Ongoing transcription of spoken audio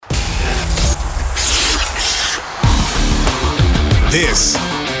This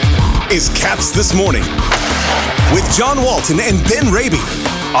is Caps This Morning with John Walton and Ben Raby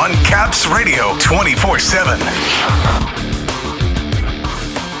on Caps Radio 24/7.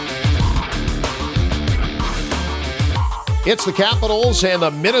 It's the Capitals and the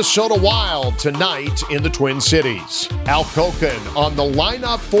Minnesota Wild tonight in the Twin Cities. Al Koken on the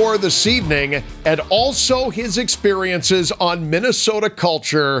lineup for this evening, and also his experiences on Minnesota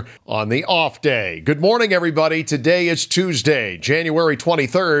culture on the off day. Good morning, everybody. Today is Tuesday, January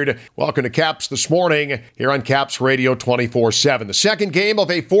 23rd. Welcome to Caps This Morning here on Caps Radio 24/7. The second game of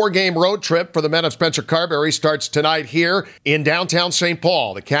a four-game road trip for the men of Spencer Carberry starts tonight here in downtown St.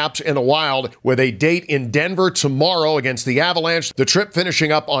 Paul. The Caps and the Wild with a date in Denver tomorrow against the Avalanche. The trip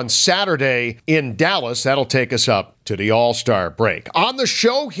finishing up on Saturday in Dallas. That'll take us up to the All-Star break. On the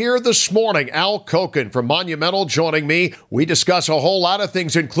show here this morning, Al Koken from Monumental joining me. We discuss a whole lot of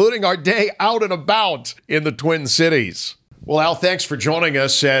things, including our day out and about in the Twin Cities. Well, Al, thanks for joining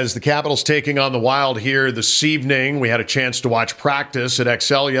us as the Capitals taking on the Wild here this evening. We had a chance to watch practice at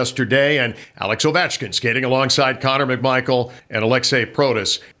XL yesterday, and Alex Ovechkin skating alongside Connor McMichael and Alexei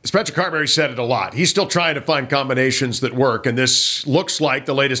Protas. Spencer Carberry said it a lot. He's still trying to find combinations that work, and this looks like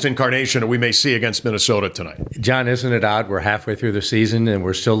the latest incarnation that we may see against Minnesota tonight. John, isn't it odd? We're halfway through the season, and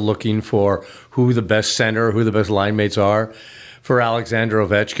we're still looking for who the best center, who the best line mates are for Alexander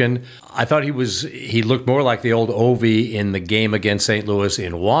Ovechkin. I thought he looked more like the old Ovi in the game against St. Louis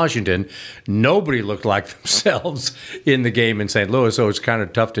in Washington. Nobody looked like themselves in the game in St. Louis, so it's kind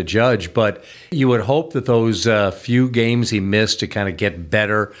of tough to judge. But you would hope that those few games he missed to kind of get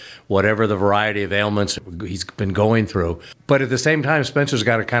better, whatever the variety of ailments he's been going through. But at the same time, Spencer's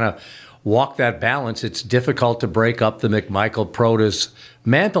got to kind of walk that balance. It's difficult to break up the McMichael Protas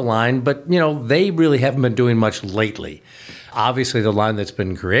mantle line, but, they really haven't been doing much lately. Obviously, the line that's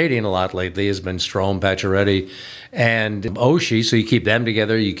been creating a lot lately has been Strome, Pacioretty, and Oshie. So you keep them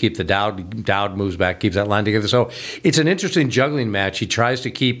together. You keep the Dowd moves back, keeps that line together. So it's an interesting juggling match. He tries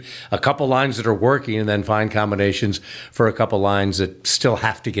to keep a couple lines that are working and then find combinations for a couple lines that still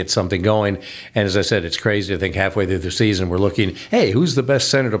have to get something going. And as I said, it's crazy to think halfway through the season we're looking, hey, who's the best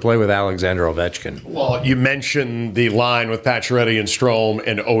center to play with Alexander Ovechkin? Well, you mentioned the line with Pacioretty and Strome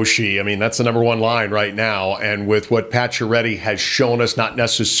and Oshie. I mean, that's the number one line right now. And with what Pacioretty has shown us, not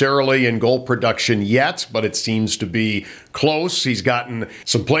necessarily in goal production yet, but it seems to be close. He's gotten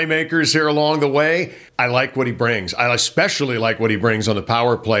some playmakers here along the way. I like what he brings. I especially like what he brings on the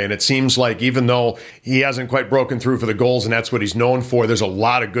power play. And it seems like even though he hasn't quite broken through for the goals and that's what he's known for, there's a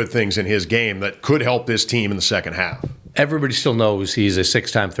lot of good things in his game that could help this team in the second half. Everybody still knows he's a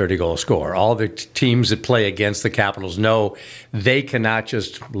 6-time 30-goal scorer. All the teams that play against the Capitals know they cannot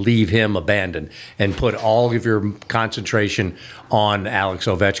just leave him abandoned and put all of your concentration on Alex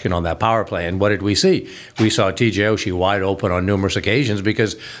Ovechkin on that power play. And what did we see? We saw TJ Oshie wide open on numerous occasions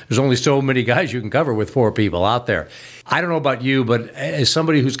because there's only so many guys you can cover with four people out there. I don't know about you, but as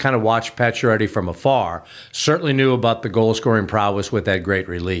somebody who's kind of watched Pacioretty from afar, certainly knew about the goal-scoring prowess with that great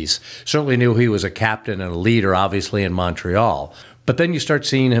release. Certainly knew he was a captain and a leader, obviously, in Montreal. But then you start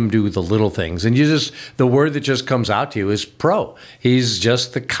seeing him do the little things, and the word that just comes out to you is pro. He's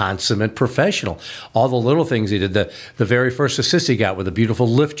just the consummate professional. All the little things he did, the very first assist he got with a beautiful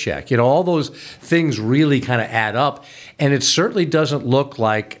lift check, all those things really kind of add up. And it certainly doesn't look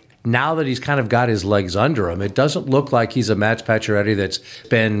like, now that he's kind of got his legs under him, it doesn't look like he's a Matt Pacioretty that's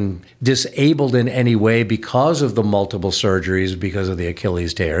been disabled in any way because of the multiple surgeries, because of the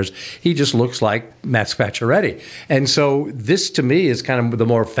Achilles tears. He just looks like Matt Pacioretty. And so this, to me, is kind of the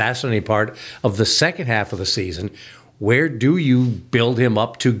more fascinating part of the second half of the season. Where do you build him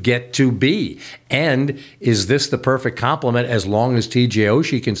up to get to be? And is this the perfect complement as long as TJ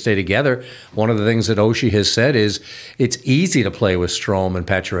Oshie can stay together? One of the things that Oshie has said is it's easy to play with Strome and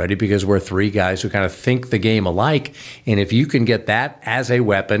Pacioretty because we're three guys who kind of think the game alike. And if you can get that as a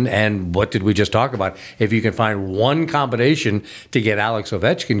weapon, and what did we just talk about? If you can find one combination to get Alex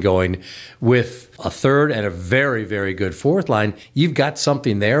Ovechkin going with a third and a very, very good fourth line, you've got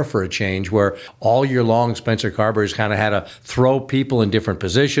something there for a change where all year long Spencer Carberry's kind of had to throw people in different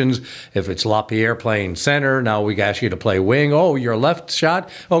positions. If it's LaPierre playing center, now we ask you to play wing. Oh, you're a left shot?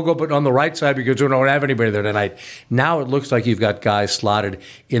 Oh, go put on the right side because we don't have anybody there tonight. Now it looks like you've got guys slotted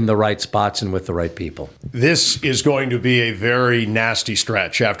in the right spots and with the right people. This is going to be a very nasty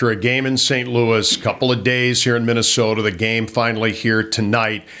stretch. After a game in St. Louis, couple of days here in Minnesota, the game finally here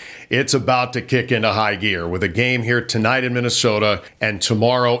tonight. it's about to kick into high gear with a game here tonight in Minnesota and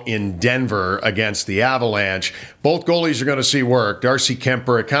tomorrow in Denver against the Avalanche. Both goalies are going to see work. Darcy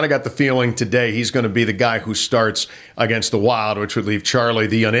Kemper, I kind of got the feeling today he's going to be the guy who starts against the Wild, which would leave Charlie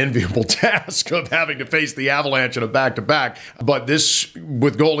the unenviable task of having to face the Avalanche in a back-to-back. But this,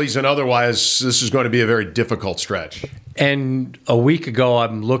 with goalies and otherwise, this is going to be a very difficult stretch. And a week ago,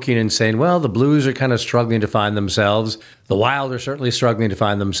 I'm looking and saying, well, the Blues are kind of struggling to find themselves. The Wild are certainly struggling to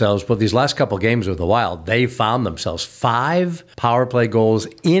find themselves. But these last couple of games with the Wild, they found themselves 5 power play goals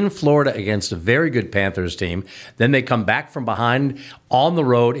in Florida against a very good Panthers team. Then they come back from behind on the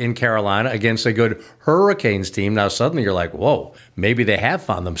road in Carolina against a good Hurricanes team. Now, suddenly you're like, whoa, maybe they have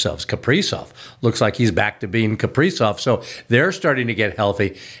found themselves. Kaprizov looks like he's back to being Kaprizov. So they're starting to get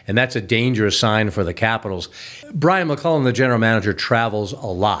healthy, and that's a dangerous sign for the Capitals. Brian McClellan, the general manager, travels a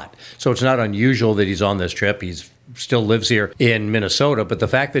lot. So it's not unusual that he's on this trip. He's still lives here in Minnesota, but the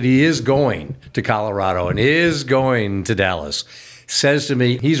fact that he is going to Colorado and is going to Dallas says to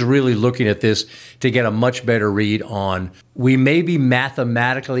me he's really looking at this to get a much better read on, we may be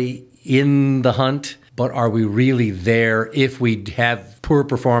mathematically in the hunt, but are we really there if we have poor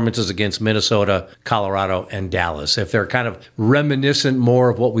performances against Minnesota, Colorado, and Dallas? If they're kind of reminiscent more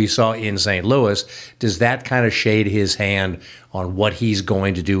of what we saw in St. Louis, does that kind of shade his hand on what he's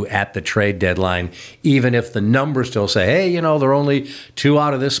going to do at the trade deadline, even if the numbers still say, hey, you know, they're only 2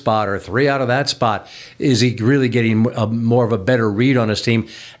 out of this spot or 3 out of that spot? Is he really getting more of a better read on his team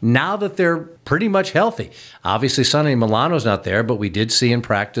now that they're pretty much healthy? Obviously, Sonny Milano's not there, but we did see in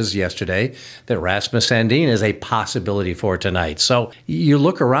practice yesterday that Rasmus Sandin is a possibility for tonight. So you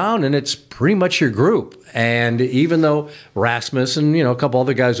look around and it's pretty much your group. And even though Rasmus and, you know, a couple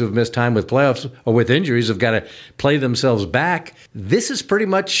other guys who have missed time with playoffs or with injuries have got to play themselves back, this is pretty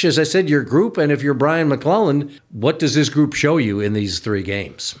much, as I said, your group. And if you're Brian McClellan, what does this group show you in these 3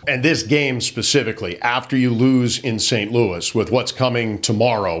 games? And this game specifically, after you lose in St. Louis, with what's coming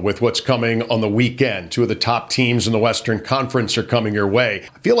tomorrow, with what's coming on the weekend, 2 of the top teams in the Western Conference are coming your way.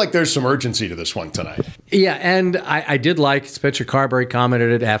 I feel like there's some urgency to this one tonight. Yeah, and I did like, Spencer Carberry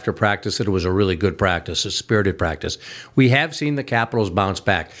commented it after practice, that it was a really good practice, a spirited practice. We have seen the Capitals bounce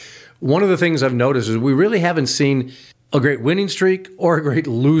back. One of the things I've noticed is we really haven't seen a great winning streak or a great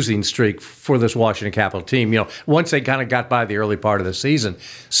losing streak for this Washington Capitol team, you know, once they kind of got by the early part of the season.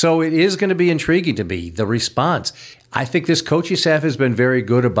 So it is going to be intriguing to me, the response. I think this coaching staff has been very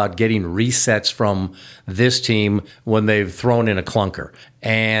good about getting resets from this team when they've thrown in a clunker.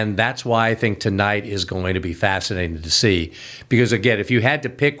 And that's why I think tonight is going to be fascinating to see. Because, again, if you had to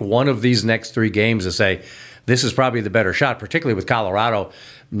pick one of these next 3 games to say, this is probably the better shot, particularly with Colorado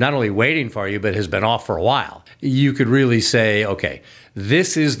not only waiting for you, but has been off for a while, you could really say, okay,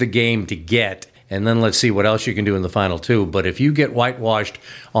 this is the game to get, and then let's see what else you can do in the final 2. But if you get whitewashed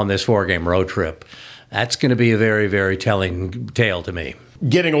on this 4-game road trip, that's going to be a very, very telling tale to me.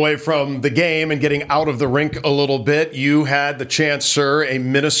 Getting away from the game and getting out of the rink a little bit, you had the chance, sir, a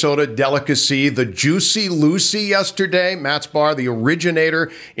Minnesota delicacy, the Juicy Lucy yesterday. Matt's Bar, the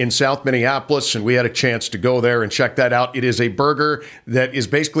originator in South Minneapolis, and we had a chance to go there and check that out. It is a burger that is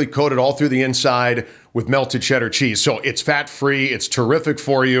basically coated all through the inside with melted cheddar cheese. So it's fat-free. It's terrific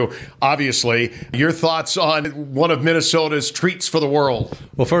for you, obviously. Your thoughts on one of Minnesota's treats for the world?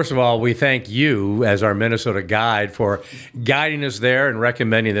 Well, first of all, we thank you as our Minnesota guide for guiding us there and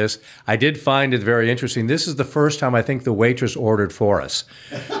recommending this. I did find it very interesting. This is the first time I think the waitress ordered for us.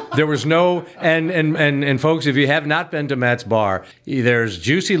 There was no, and folks, if you have not been to Matt's Bar, there's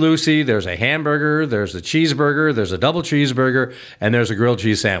Juicy Lucy, there's a hamburger, there's a cheeseburger, there's a double cheeseburger, and there's a grilled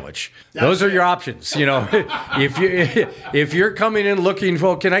cheese sandwich. Those are your options. You know, if you're coming in looking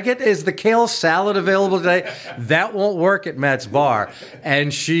for, is the kale salad available today? That won't work at Matt's Bar.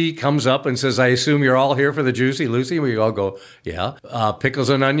 And she comes up and says, I assume you're all here for the Juicy Lucy? We all go, yeah. Pickles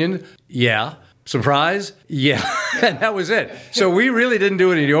and onion? Yeah. Surprise? Yeah. And that was it. So we really didn't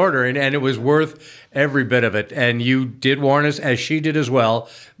do any ordering, and it was worth every bit of it. And you did warn us, as she did as well,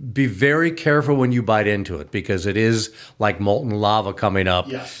 be very careful when you bite into it, because it is like molten lava coming up.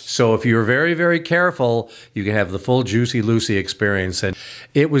 Yes. So if you're very, very careful, you can have the full Juicy Lucy experience. And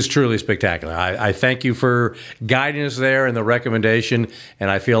it was truly spectacular. I thank you for guiding us there and the recommendation. And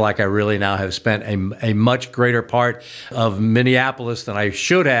I feel like I really now have spent a much greater part of Minneapolis than I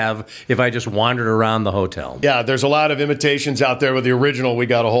should have if I just wandered around the hotel. Yeah, there's a lot of imitations out there with the original we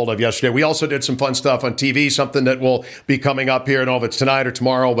got a hold of yesterday. We also did some fun stuff on TV, something that will be coming up here. I don't know if it's tonight or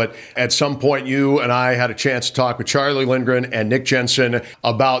tomorrow, but at some point you and I had a chance to talk with Charlie Lindgren and Nick Jensen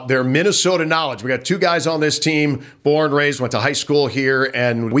about their Minnesota knowledge. We got two guys on this team, born, raised, went to high school here,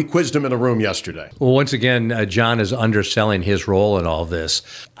 and we quizzed them in the room yesterday. Well, once again, John is underselling his role in all this.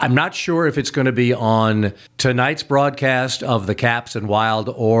 I'm not sure if it's going to be on tonight's broadcast of the Caps and Wild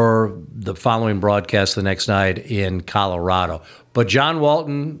or the following broadcast the next night in Colorado. But John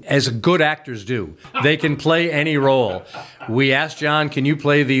Walton, as good actors do, they can play any role. We asked John, can you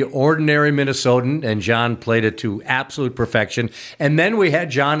play the ordinary Minnesotan? And John played it to absolute perfection. And then we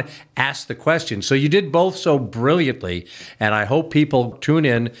had John ask the question. So you did both so brilliantly. And I hope people tune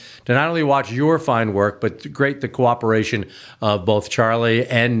in to not only watch your fine work, but the cooperation of both Charlie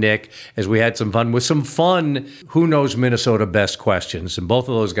and Nick as we had some fun with some fun Who Knows Minnesota Best questions. And both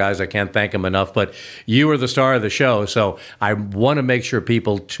of those guys, I can't thank them enough, but you are the star of the show. So I want to make sure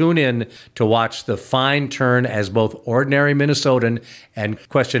people tune in to watch the fine turn as both ordinary Minnesotan and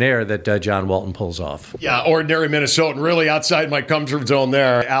questionnaire that John Walton pulls off. Yeah, ordinary Minnesotan, really outside my comfort zone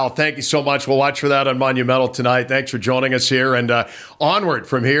there. Al, thank you so much. We'll watch for that on Monumental tonight. Thanks for joining us here, and onward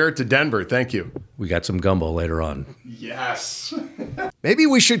from here to Denver. Thank you. We got some gumbo later on. Yes. Maybe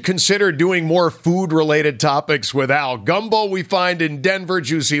we should consider doing more food-related topics with Al. Gumbo we find in Denver,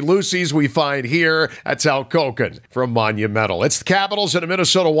 Juicy Lucy's we find here. That's Al Koken from Monumental. It's the Capitals and the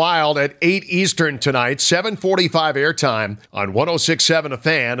Minnesota Wild at 8 Eastern tonight, 7:45 airtime on 106.7 The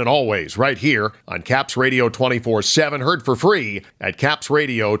Fan, and always right here on Caps Radio 24/7, heard for free at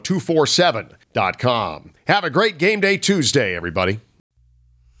capsradio247.com. Have a great game day Tuesday, everybody.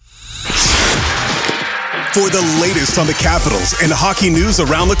 For the latest on the Capitals and hockey news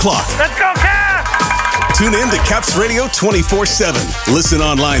around the clock. Let's go, Caps! Tune in to Caps Radio 24/7. Listen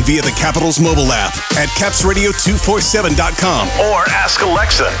online via the Capitals mobile app at capsradio247.com or ask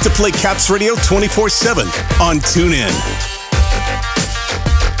Alexa to play Caps Radio 24/7 on TuneIn.